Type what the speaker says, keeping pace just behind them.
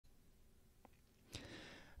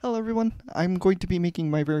Hello everyone, I'm going to be making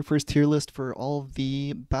my very first tier list for all of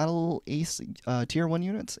the Battle Ace tier 1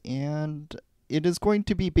 units, and it is going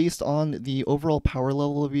to be based on the overall power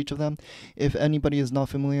level of each of them. If anybody is not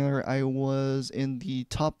familiar, I was in the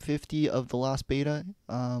top 50 of the last beta,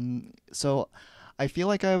 so I feel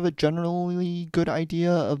like I have a generally good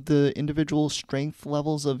idea of the individual strength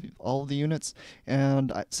levels of all of the units,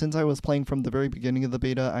 and since I was playing from the very beginning of the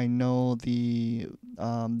beta, I know the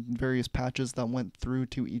various patches that went through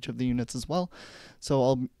to each of the units as well.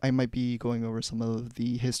 So I might be going over some of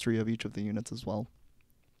the history of each of the units as well.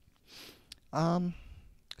 Um,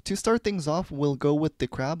 to start things off, we'll go with the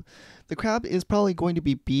crab. The crab is probably going to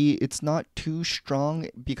be B. It's not too strong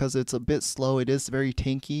because it's a bit slow. It is very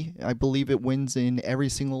tanky. I believe it wins in every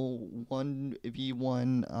single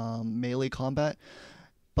 1v1 melee combat,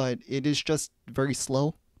 but it is just very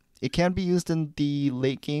slow. It can be used in the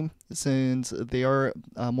late game since they are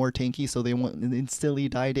more tanky, so they won't instantly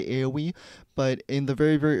die to AoE. But in the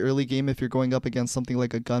very, very early game, if you're going up against something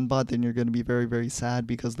like a gunbot, then you're going to be very, very sad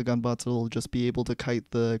because the gunbots will just be able to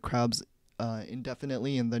kite the crabs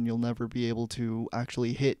indefinitely, and then you'll never be able to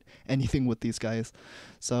actually hit anything with these guys.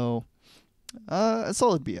 So, a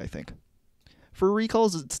solid B, I think. For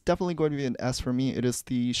recalls, it's definitely going to be an S for me. It is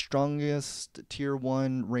the strongest tier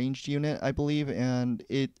 1 ranged unit, I believe, and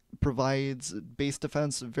it provides base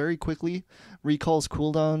defense very quickly. Recall's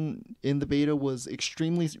cooldown in the beta was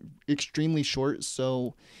extremely short,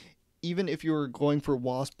 so even if you were going for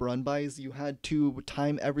Wasp run bys, you had to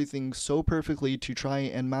time everything so perfectly to try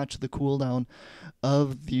and match the cooldown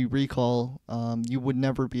of the recall. You would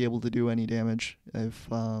never be able to do any damage if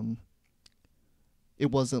it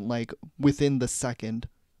wasn't like within the second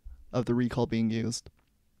of the recall being used.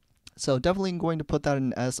 So definitely going to put that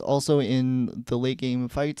in S. Also in the late game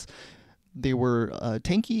fights, they were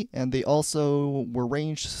tanky and they also were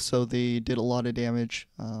ranged, so they did a lot of damage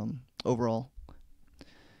overall.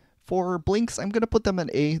 For Blinks, I'm going to put them at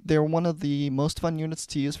A. They're one of the most fun units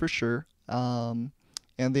to use for sure. And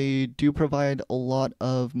they do provide a lot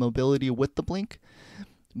of mobility with the Blink,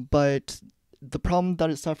 but the problem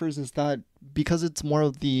that it suffers is that because it's more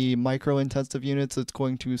of the micro intensive units, it's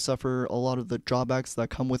going to suffer a lot of the drawbacks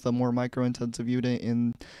that come with a more micro intensive unit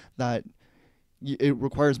in that it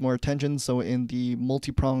requires more attention. So in the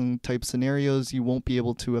multi-prong type scenarios, you won't be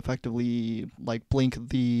able to effectively like blink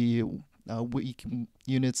the weak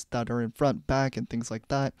units that are in front, back, and things like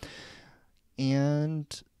that. And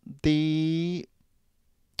they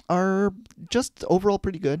are just overall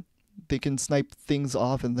pretty good. They can snipe things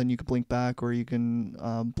off and then you can blink back, or you can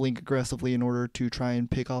blink aggressively in order to try and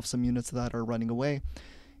pick off some units that are running away.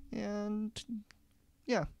 And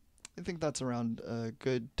yeah, I think that's around a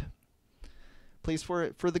good place for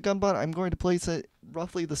it. For the gunbot, I'm going to place it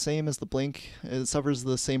roughly the same as the blink. It suffers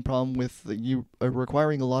the same problem with you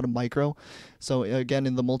requiring a lot of micro. So again,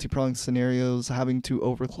 in the multi-pronged scenarios, having to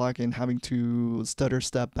overclock and having to stutter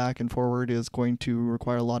step back and forward is going to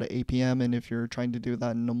require a lot of APM. And if you're trying to do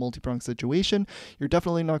that in a multi-pronged situation, you're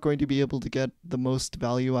definitely not going to be able to get the most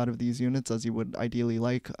value out of these units as you would ideally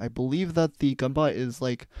like. I believe that the gunbot is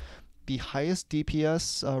like the highest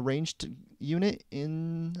DPS ranged unit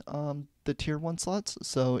in the tier 1 slots,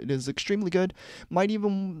 so it is extremely good. Might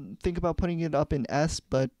even think about putting it up in S,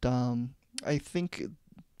 but I think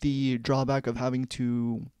the drawback of having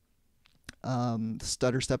to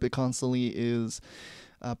stutter step it constantly is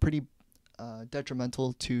pretty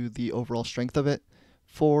detrimental to the overall strength of it.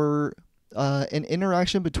 For an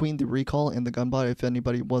interaction between the recall and the gunbot, if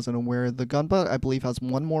anybody wasn't aware, the gunbot I believe has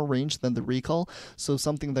one more range than the recall. So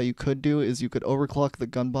something that you could do is you could overclock the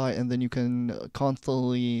gunbot and then you can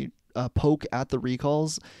constantly poke at the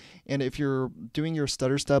recalls. And if you're doing your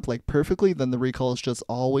stutter step like perfectly, then the recalls just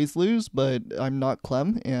always lose. But I'm not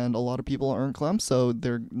Clem, and a lot of people aren't Clem, so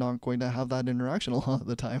they're not going to have that interaction a lot of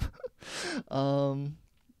the time.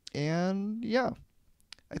 And yeah,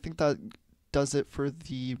 I think that does it for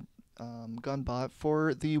the Gunbot.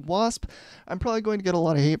 For the Wasp, I'm probably going to get a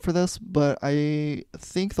lot of hate for this, but I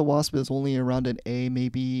think the Wasp is only around an A,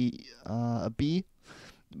 maybe a B,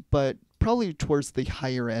 but probably towards the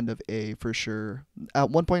higher end of A for sure. At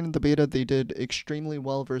one point in the beta, they did extremely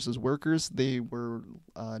well versus workers. They were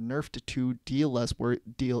nerfed to deal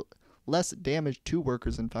less damage to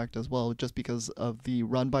workers, in fact, as well, just because of the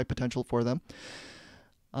run by potential for them.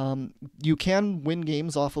 You can win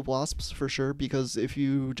games off of wasps for sure, because if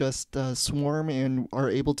you just swarm and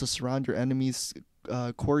are able to surround your enemy's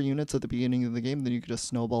core units at the beginning of the game, then you can just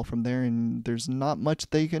snowball from there, and there's not much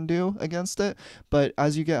they can do against it. But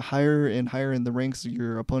as you get higher and higher in the ranks,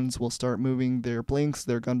 your opponents will start moving their blinks,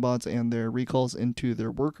 their gunbots, and their recalls into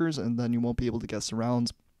their workers, and then you won't be able to get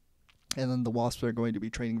surrounds. and then the Wasps are going to be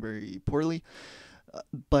training very poorly.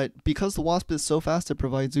 But because the Wasp is so fast, it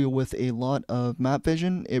provides you with a lot of map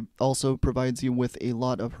vision. It also provides you with a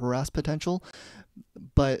lot of harass potential.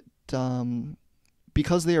 But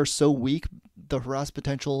because they are so weak, the harass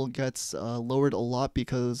potential gets lowered a lot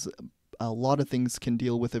because a lot of things can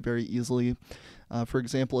deal with it very easily. For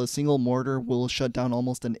example, a single mortar will shut down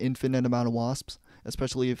almost an infinite amount of Wasps,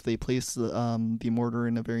 especially if they place the mortar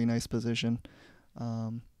in a very nice position.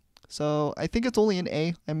 So I think it's only an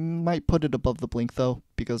A. I might put it above the Blink though,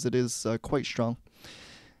 because it is quite strong.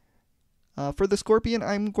 For the Scorpion,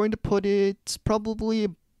 I'm going to put it probably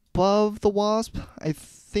above the Wasp. I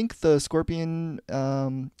think the Scorpion,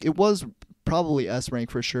 it was probably S rank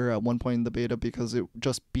for sure at one point in the beta because it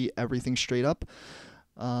just beat everything straight up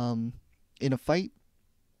in a fight.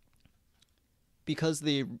 Because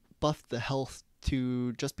they buffed the health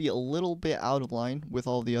to just be a little bit out of line with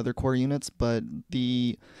all the other core units, but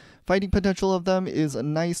the fighting potential of them is a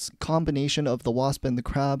nice combination of the Wasp and the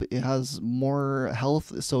Crab. It has more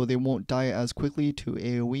health, so they won't die as quickly to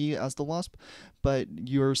AoE as the Wasp, but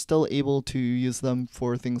you're still able to use them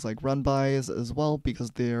for things like run-bys as well because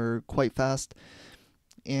they're quite fast.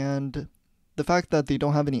 And the fact that they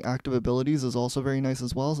don't have any active abilities is also very nice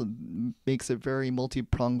as well. So it makes it very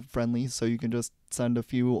multi-prong friendly, so you can just send a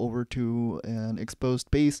few over to an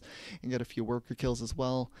exposed base and get a few worker kills as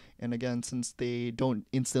well. And again, since they don't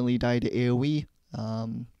instantly die to AoE,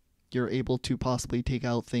 you're able to possibly take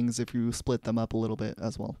out things if you split them up a little bit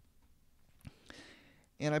as well.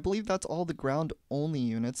 And I believe that's all the ground-only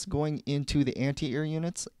units. Going into the anti-air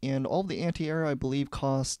units, and all of the anti-air I believe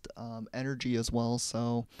cost energy as well,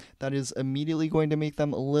 so that is immediately going to make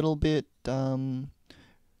them a little bit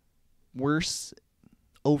worse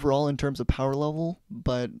overall in terms of power level,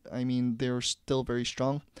 but I mean they're still very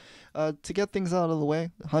strong. To get things out of the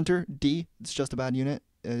way, Hunter, D, it's just a bad unit.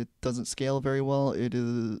 It doesn't scale very well. It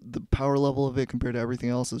is the power level of it compared to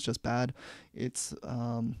everything else is just bad. It's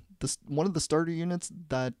one of the starter units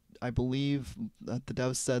that I believe that the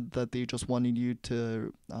devs said that they just wanted you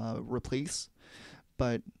to replace.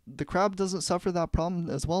 But the Crab doesn't suffer that problem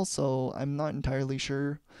as well, so I'm not entirely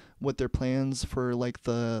sure what their plans for like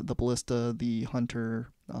the Ballista, the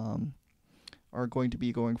Hunter are going to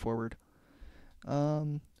be going forward.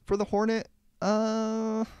 For the Hornet,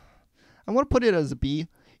 I want to put it as a B.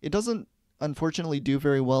 It doesn't unfortunately do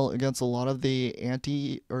very well against a lot of the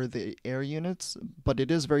the air units, but it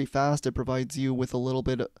is very fast. It provides you with a little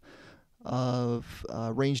bit of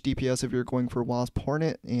range DPS if you're going for Wasp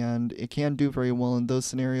Hornet, and it can do very well in those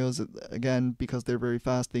scenarios. Again, because they're very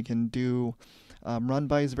fast, they can do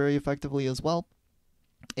run-bys very effectively as well,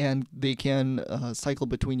 and they can cycle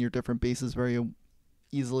between your different bases very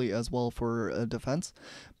easily as well for defense,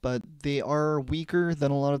 but they are weaker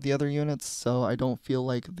than a lot of the other units, so I don't feel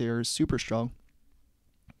like they're super strong.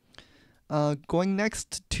 Going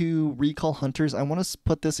next to Recall Hunters, I want to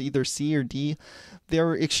put this either C or D.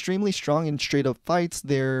 They're extremely strong in straight up fights.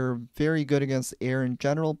 They're very good against air in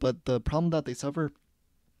general, but the problem that they suffer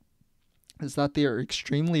is that they are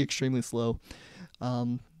extremely slow.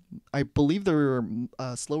 I believe they're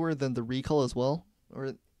slower than the Recall as well,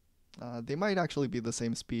 or they might actually be the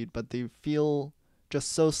same speed, but they feel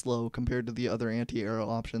just so slow compared to the other anti-aero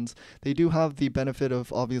options. They do have the benefit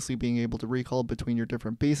of obviously being able to recall between your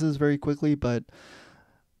different bases very quickly, but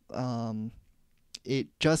it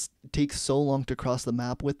just takes so long to cross the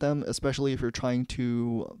map with them, especially if you're trying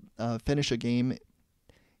to finish a game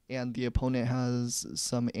and the opponent has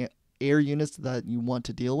some air units that you want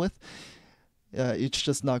to deal with. It's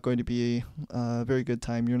just not going to be a very good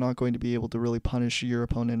time. You're not going to be able to really punish your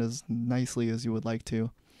opponent as nicely as you would like to.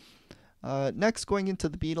 Next, going into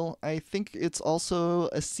the Beetle, I think it's also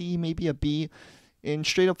a C, maybe a B. In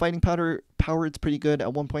straight up fighting power, it's pretty good.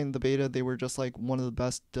 At one point in the beta, they were just like one of the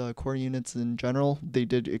best core units in general. They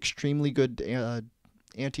did extremely good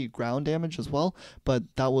anti-ground damage as well, but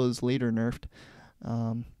that was later nerfed.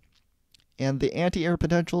 And the anti-air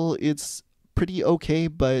potential, it's pretty okay,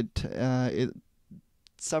 but it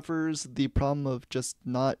suffers the problem of just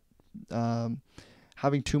not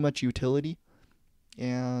having too much utility.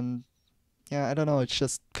 And yeah, I don't know, it's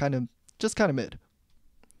just kind of mid.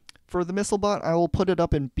 For the missile bot, I will put it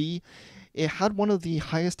up in B. It had one of the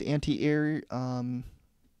highest anti-air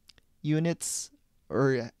units,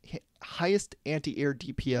 or highest anti-air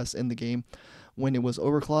DPS in the game when it was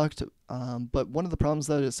overclocked, but one of the problems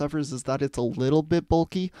that it suffers is that it's a little bit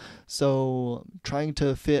bulky, so trying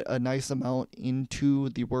to fit a nice amount into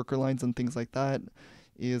the worker lines and things like that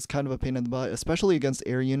is kind of a pain in the butt, especially against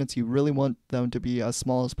air units. You really want them to be as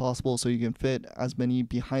small as possible so you can fit as many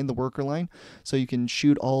behind the worker line so you can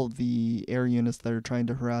shoot all the air units that are trying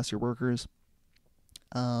to harass your workers.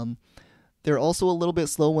 They're also a little bit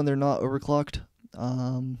slow when they're not overclocked.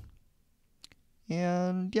 And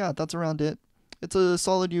yeah, that's around it. It's a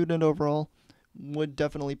solid unit overall. Would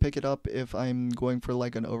definitely pick it up if I'm going for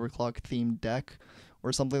like an overclock themed deck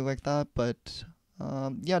or something like that, but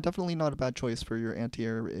yeah, definitely not a bad choice for your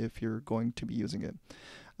anti-air if you're going to be using it.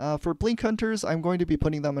 For Blink Hunters, I'm going to be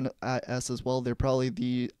putting them at S as well. They're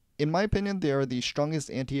probably in my opinion, they are the strongest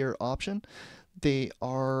anti-air option. They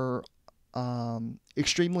are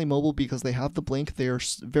extremely mobile because they have the blink. They are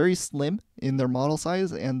very slim in their model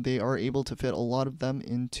size, and they are able to fit a lot of them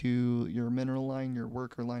into your mineral line, your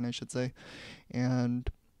worker line, I should say. And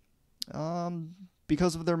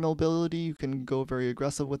because of their mobility, you can go very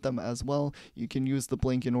aggressive with them as well. You can use the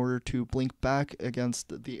blink in order to blink back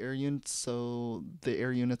against the air units, so the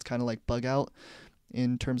air units kind of like bug out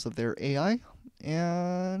in terms of their AI.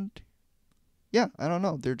 And yeah, I don't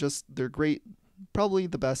know. They're great. Probably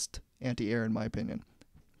the best anti-air in my opinion.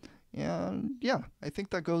 And yeah, I think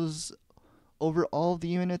that goes over all of the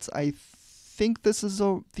units. I think this is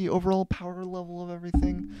the overall power level of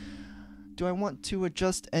everything. Do I want to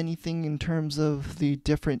adjust anything in terms of the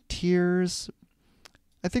different tiers?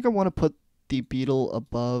 I think I want to put the Beetle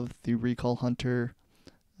above the Recall Hunter.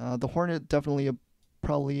 The Hornet definitely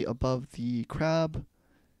probably above the Crab.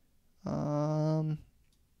 And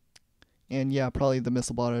yeah, probably the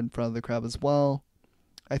Missile Bot in front of the Crab as well.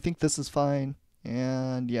 I think this is fine.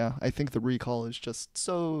 And yeah, I think the Recall is just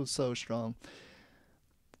so strong.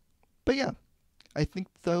 But yeah, I think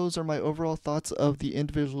those are my overall thoughts of the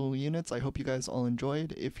individual units. I hope you guys all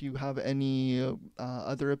enjoyed. If you have any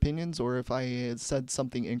other opinions, or if I said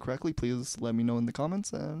something incorrectly, please let me know in the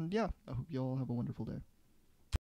comments. And yeah, I hope you all have a wonderful day.